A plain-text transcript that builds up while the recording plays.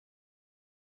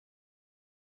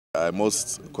I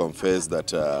must confess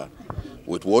that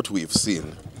with what we've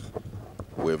seen,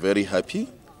 we're very happy.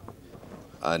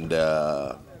 And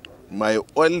my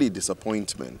only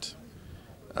disappointment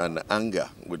and anger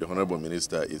with the Honorable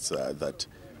Minister is that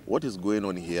what is going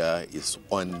on here is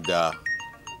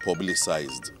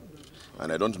under-publicized.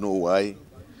 And I don't know why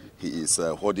he is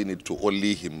holding it to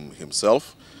only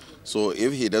himself. So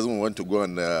if he doesn't want to go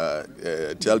and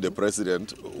tell the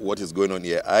president what is going on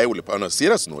here, I will, on a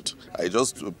serious note, I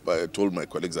just told my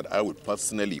colleagues that I would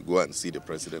personally go and see the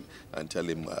president and tell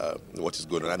him what is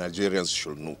going on. And Nigerians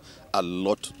should know a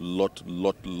lot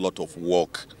of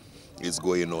work is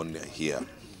going on here.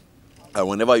 And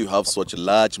whenever you have such a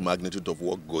large magnitude of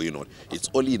work going on, it's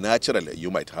only natural you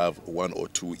might have one or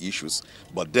two issues.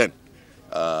 But then,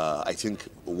 I think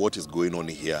what is going on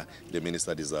here, the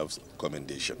minister deserves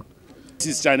commendation. This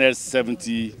is channel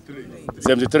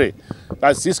 73.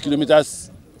 That's 6 kilometers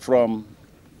from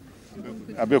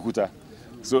Abeokuta.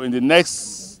 So in the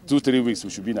next 2-3 weeks,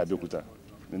 we should be in Abeokuta.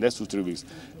 The next 2-3 weeks.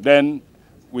 Then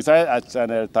we started at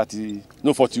channel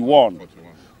 41,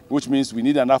 which means we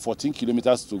need another 14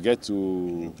 kilometers to get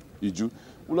to Iju.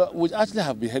 We actually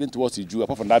have been heading towards Iju,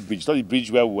 apart from that bridge. It's not the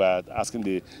bridge where we are asking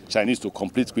the Chinese to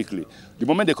complete quickly. The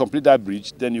moment they complete that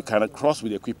bridge, then you can cross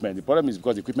with equipment. The problem is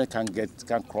because the equipment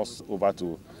can't cross over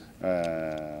to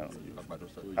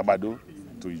Ibadan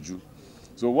to Iju.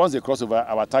 So once they cross over,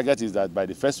 our target is that by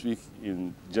the first week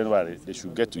in January, they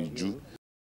should get to Iju.